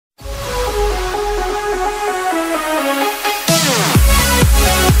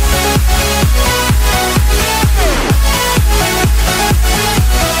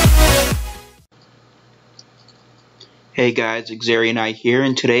Hey guys, Xarianite here,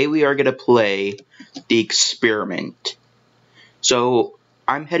 and today we are going to play the experiment. So,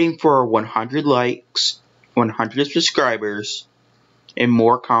 I'm heading for 100 likes, 100 subscribers, and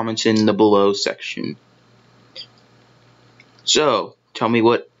more comments in the below section. So, tell me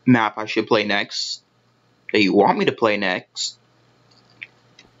what map I should play next, that you want me to play next,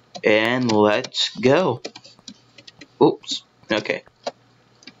 and let's go. Oops, okay.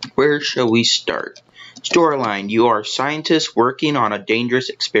 Where shall we start? Storyline. You are scientists working on a dangerous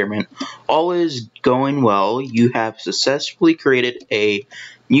experiment. All is going well. You have successfully created a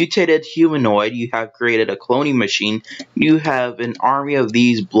mutated humanoid. You have created a cloning machine. You have an army of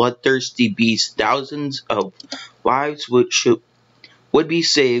these bloodthirsty beasts. Thousands of lives would be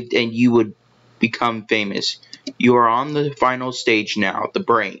saved and you would become famous. You are on the final stage now, the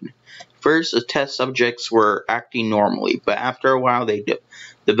brain. First, the test subjects were acting normally, but after a while they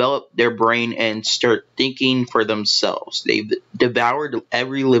develop their brain and start thinking for themselves. They've devoured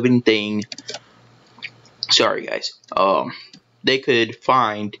every living thing. Sorry guys. They could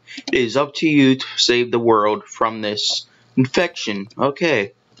find. It is up to you to save the world from this infection.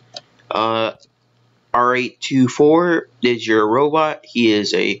 Okay. R824 is your robot. He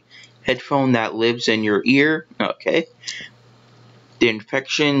is a headphone that lives in your ear. Okay. The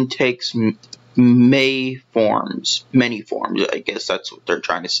infection takes many forms, I guess that's what they're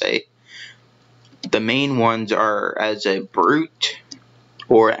trying to say. The main ones are as a brute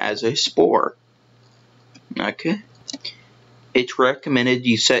or as a spore. Okay. It's recommended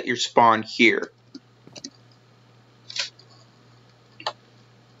you set your spawn here.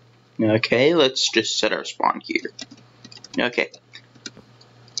 Okay, let's just set our spawn here. Okay.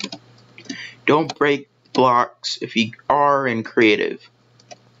 Don't break blocks if you are in creative.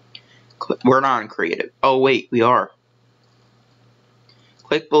 We're not in creative. Oh wait, we are.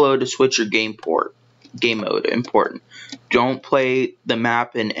 Click below to switch your game mode. Important. Don't play the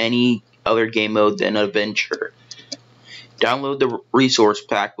map in any other game mode than adventure. Download the resource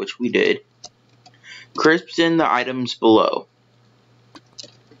pack, which we did. Crisps in the items below.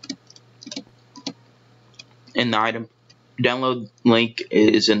 And the item download link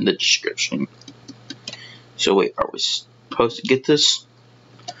is in the description. So wait, are we supposed to get this?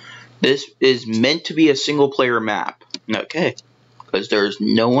 This is meant to be a single player map. Okay. Because there's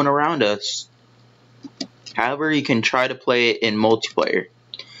no one around us. However, you can try to play it in multiplayer.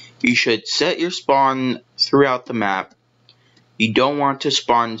 You should set your spawn throughout the map. You don't want to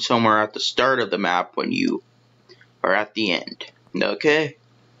spawn somewhere at the start of the map when you are at the end. Okay.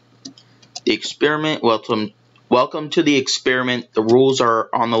 The experiment. Welcome to the experiment. The rules are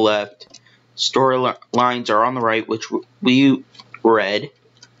on the left. Storylines are on the right, which we read.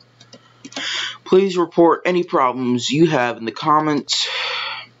 Please report any problems you have in the comments.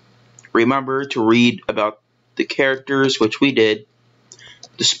 Remember to read about the characters, which we did,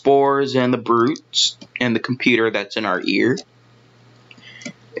 the spores and the brutes, and the computer that's in our ear.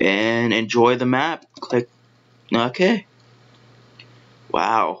 And enjoy the map. Click. Okay.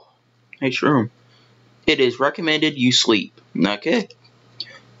 Wow. Nice room. It is recommended you sleep. Okay.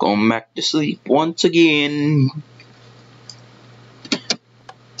 Going back to sleep once again.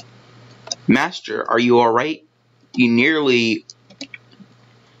 Master, are you alright? You nearly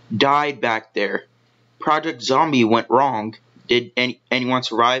died back there. Project Zombie went wrong. Did anyone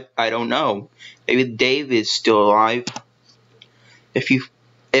survive? I don't know. Maybe Dave is still alive.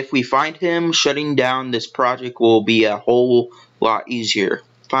 If we find him, shutting down this project will be a whole lot easier.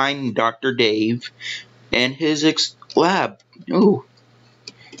 Find Dr. Dave and his lab. Ooh.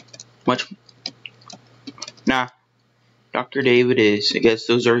 Nah. Dr. Dave it is. I guess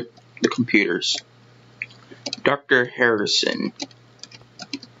those are the computers. Dr. Harrison.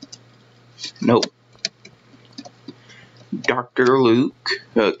 Nope. Dr. Luke.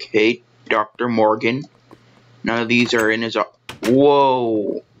 Okay. Dr. Morgan. None of these are in his...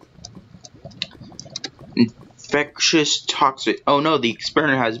 Whoa. Infectious toxic. Oh no, the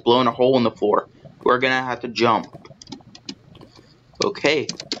experiment has blown a hole in the floor. We're gonna have to jump. Okay.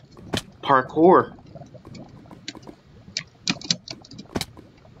 Parkour.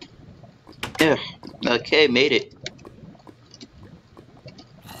 Ugh. Okay, made it.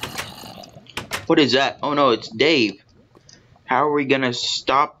 What is that? Oh no, it's Dave. How are we gonna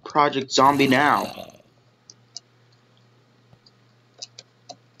stop Project Zombie now?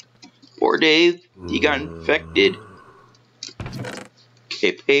 Poor Dave. He got infected.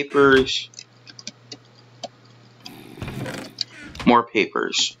 Okay, papers. More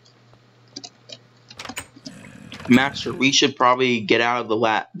papers. Master, we should probably get out of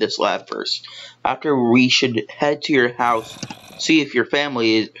the this lab first. After, we should head to your house, see if your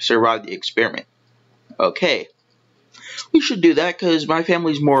family survived the experiment. Okay. We should do that because my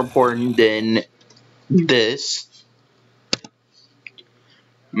family's more important than this.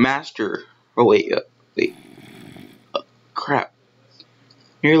 Master. Oh, wait. Wait. Crap.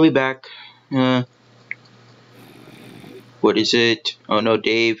 Nearly back. What is it? Oh, no,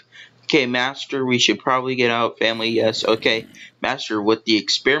 Dave. Okay, Master, we should probably get out. Family, yes. Okay, Master, with the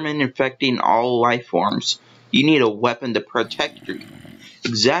experiment infecting all life forms, you need a weapon to protect you.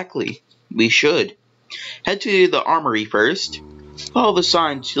 Exactly. We should. Head to the armory first. Follow the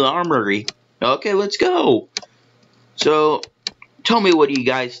sign to the armory. Okay, let's go. So, tell me, what do you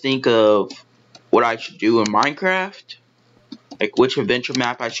guys think of what I should do in Minecraft? Like, which adventure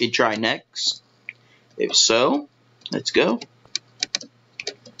map I should try next? If so, let's go.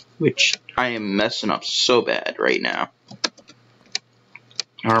 Which I am messing up so bad right now.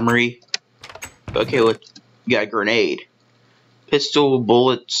 Armory. Okay, we got a grenade. Pistol,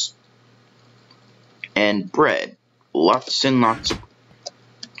 bullets, and bread. Lots and lots of...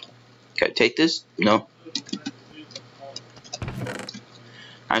 Can I take this? No.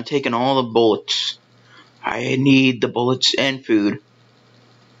 I'm taking all the bullets. I need the bullets and food.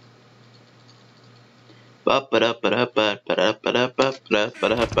 What's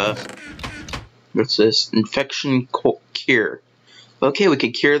this? Infection cure. Okay, we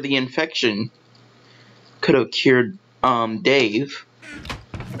could cure the infection. Could have cured Dave.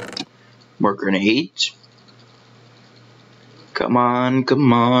 More grenades. Come on,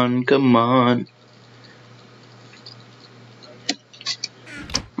 come on, come on.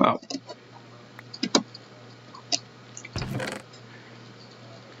 Oh.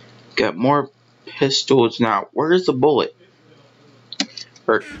 Got more pistols now. Where's the bullet?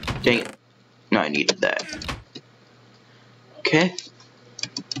 Or, dang it. No, I needed that. Okay.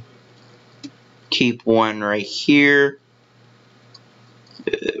 Keep one right here.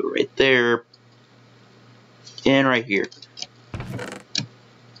 Right there. And right here.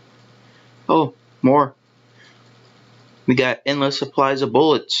 Oh, more. We got endless supplies of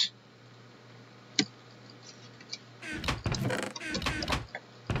bullets.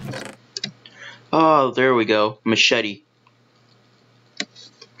 Oh, there we go. Machete.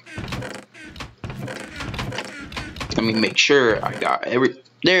 Let me make sure I got every...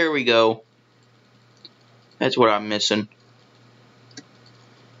 There we go. That's what I'm missing.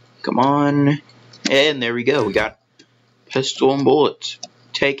 Come on. And there we go. We got pistol and bullets.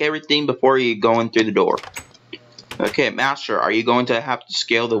 Take everything before you go in through the door. Okay, Master, are you going to have to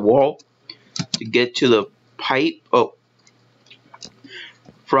scale the wall to get to the pipe? Oh.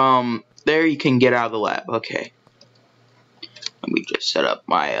 From there you can get out of the lab. Okay. Let me just set up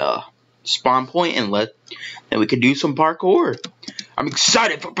my spawn point and then we can do some parkour. I'm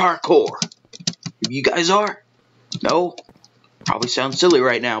excited for parkour. If you guys are? No? Probably sounds silly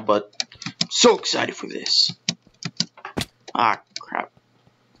right now, but I'm so excited for this. Ah, crap.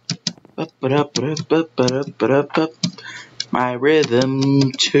 My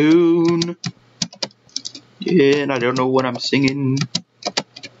rhythm tune. Yeah, and I don't know what I'm singing.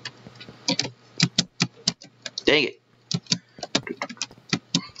 Dang it.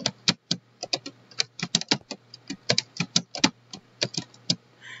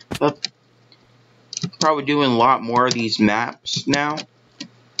 Probably doing a lot more of these maps now.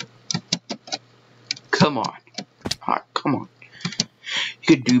 Come on. Ah, come on. You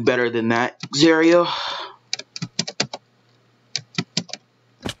could do better than that, Xerio.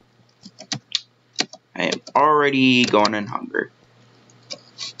 I am already going in hunger.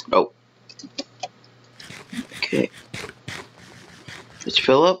 Oh. Okay. Let's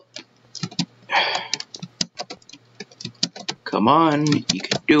fill up. Come on. You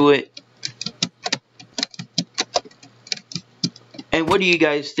can do it. And what do you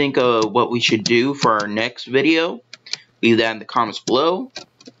guys think of what we should do for our next video? Leave that in the comments below.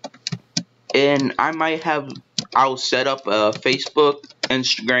 And I'll set up a Facebook,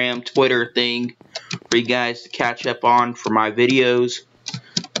 Instagram, Twitter thing for you guys to catch up on for my videos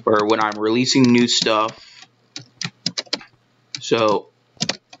or when I'm releasing new stuff. So,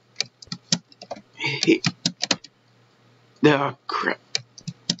 oh crap.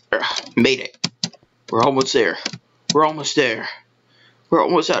 Made it. We're almost there. We're almost there. We're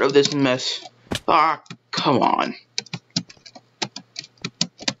almost out of this mess. Ah, come on.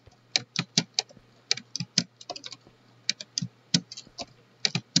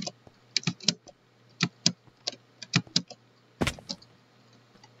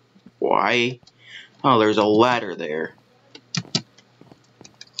 Why? Oh, there's a ladder there.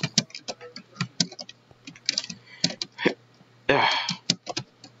 I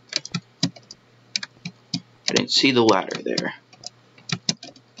didn't see the ladder there.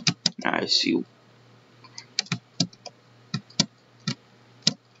 Now I see.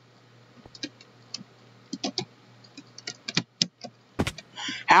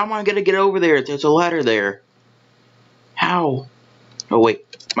 How am I gonna get over there? There's a ladder there. How? Oh wait,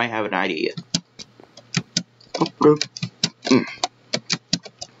 might have an idea.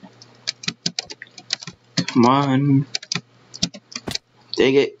 Come on.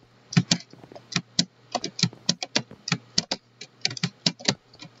 Dang it.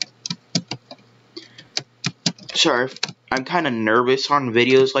 Sorry, I'm kind of nervous on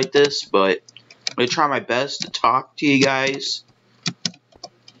videos like this, but I'm going to try my best to talk to you guys.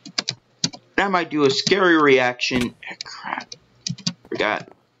 And I might do a scary reaction. Oh, crap. Forgot.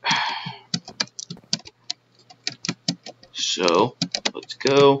 So, let's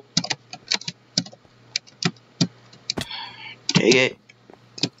go. Dang it.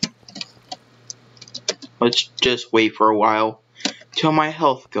 Let's just wait for a while till my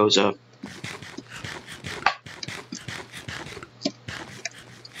health goes up.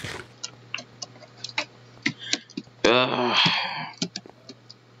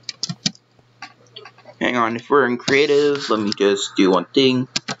 Hang on, if we're in creative, let me just do one thing.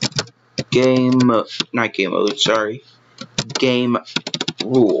 Not game mode, sorry. Game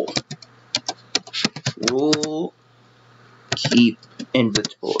rule. Rule, keep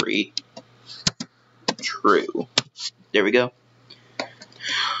inventory true. There we go.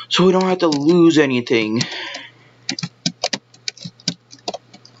 So we don't have to lose anything.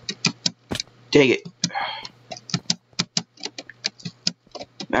 Dang it.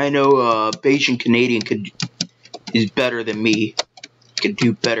 I know Beijing Canadian is better than me. Can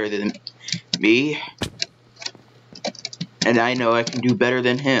do better than me. And I know I can do better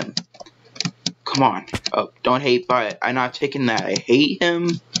than him. Come on. Oh, don't hate by it. I'm not taking that. I hate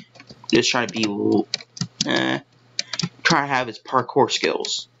him. Just trying to be trying to have his parkour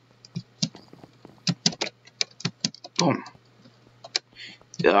skills. Boom.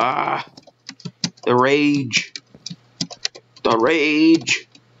 Ah. The rage. The rage.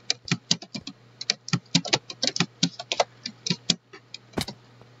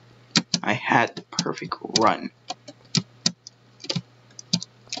 I had the perfect run.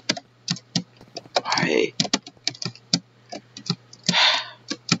 Why?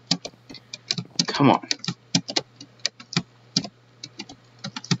 Come on.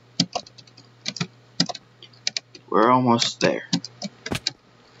 We're almost there.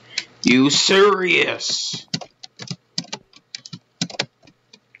 You serious?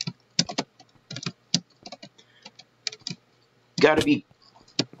 Gotta be.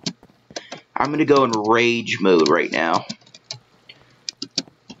 I'm gonna go in rage mode right now.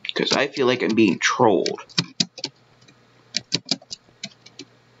 Because I feel like I'm being trolled.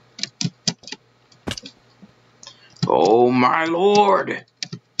 Oh my lord!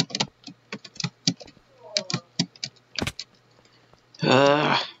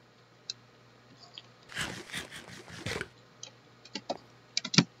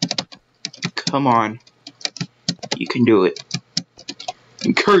 Come on. You can do it.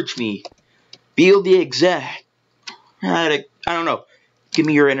 Encourage me. Feel the exact. I don't know. Give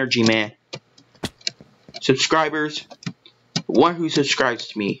me your energy, man. Subscribers, the one who subscribes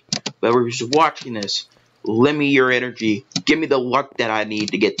to me, whoever's watching this, lend me your energy. Give me the luck that I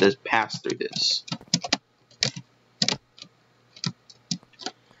need to get this past through this.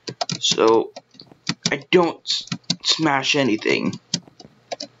 So, I don't smash anything.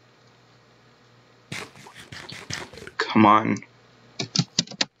 Come on.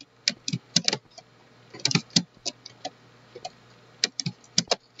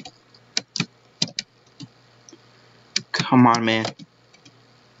 Come on, man.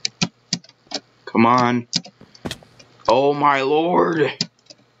 Come on. Oh my lord.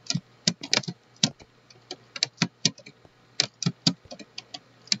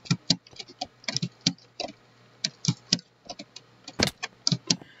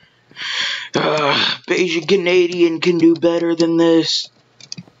 Beijing Canadian can do better than this.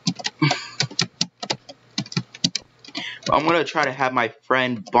 I'm gonna try to have my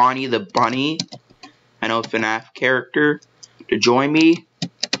friend Bonnie the Bunny, I know FNAF character, to join me.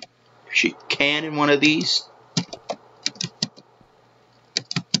 If she can in one of these.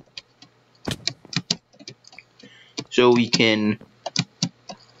 So we can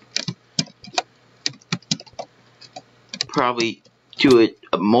probably do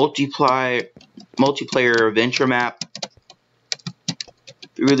a multiplayer adventure map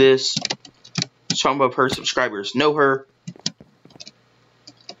through this. Some of her subscribers know her.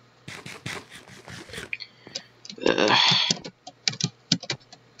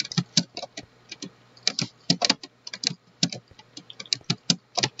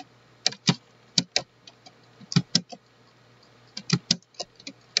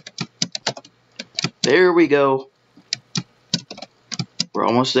 There we go. We're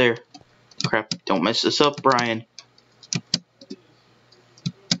almost there. Crap, don't mess this up, Brian.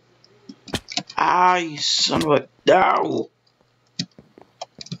 Ah, you son of a... Ow!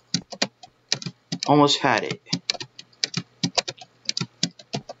 Almost had it.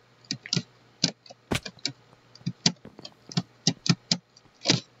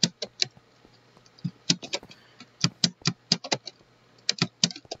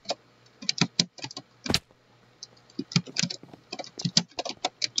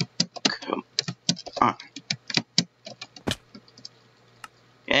 Come on.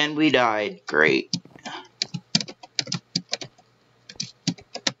 And we died. Great.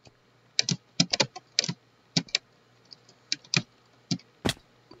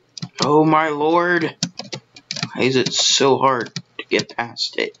 Oh my lord! Why is it so hard to get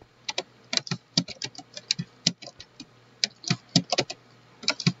past it?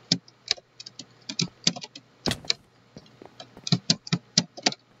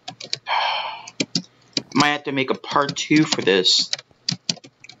 Might have to make a part 2 for this.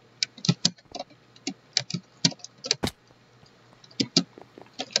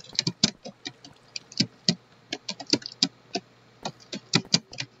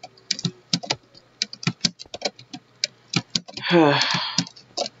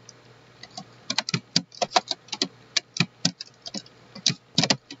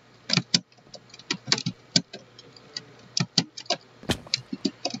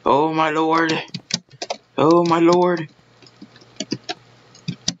 Oh my lord. Oh my lord.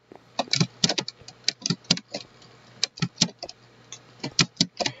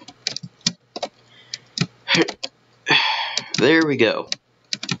 There we go.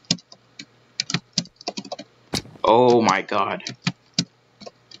 Oh my god.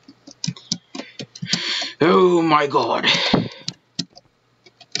 Oh my god.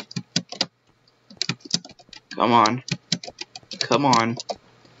 Come on. Come on.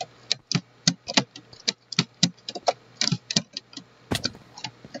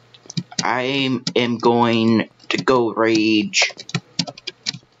 I am going to go rage.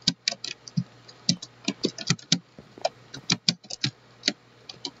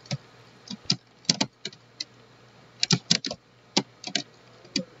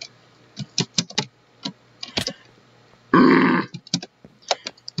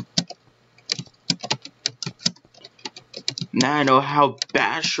 Now I know how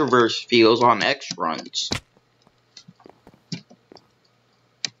Bash Reverse feels on X runs.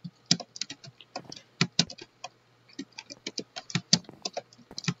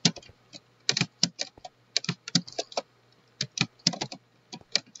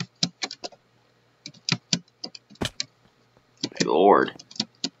 My lord.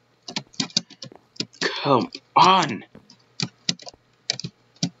 Come on.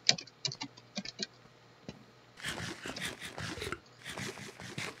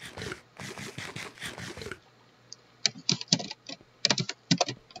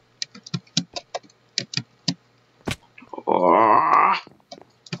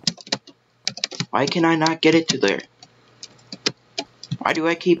 Why can I not get it to there? Why do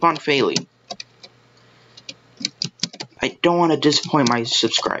I keep on failing? I don't want to disappoint my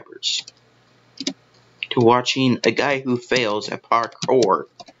subscribers to watching a guy who fails at parkour.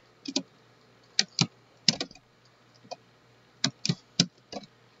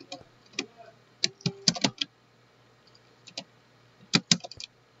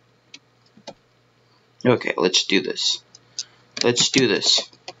 Okay, let's do this. Let's do this.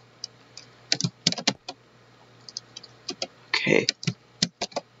 Okay.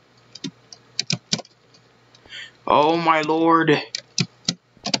 Oh my lord.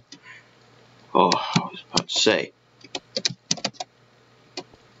 Oh, I was about to say.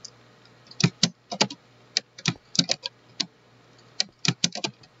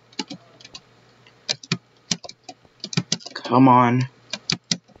 Come on.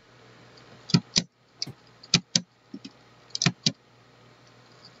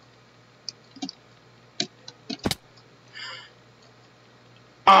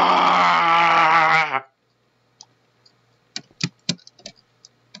 Ah!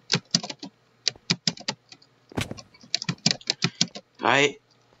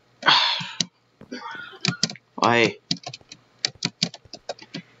 Why?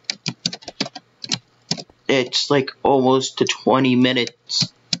 It's like almost to 20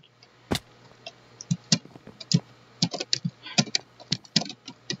 minutes.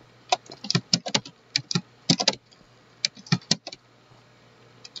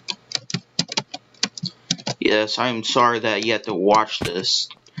 Yes, I'm sorry that you had to watch this.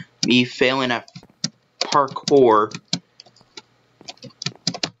 Me failing at parkour.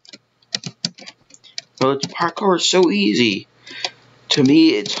 But parkour is so easy. to me,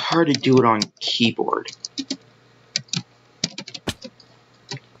 it's hard to do it on keyboard.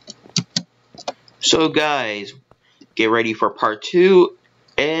 So guys, get ready for part 2,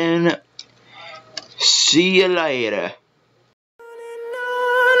 and see you later.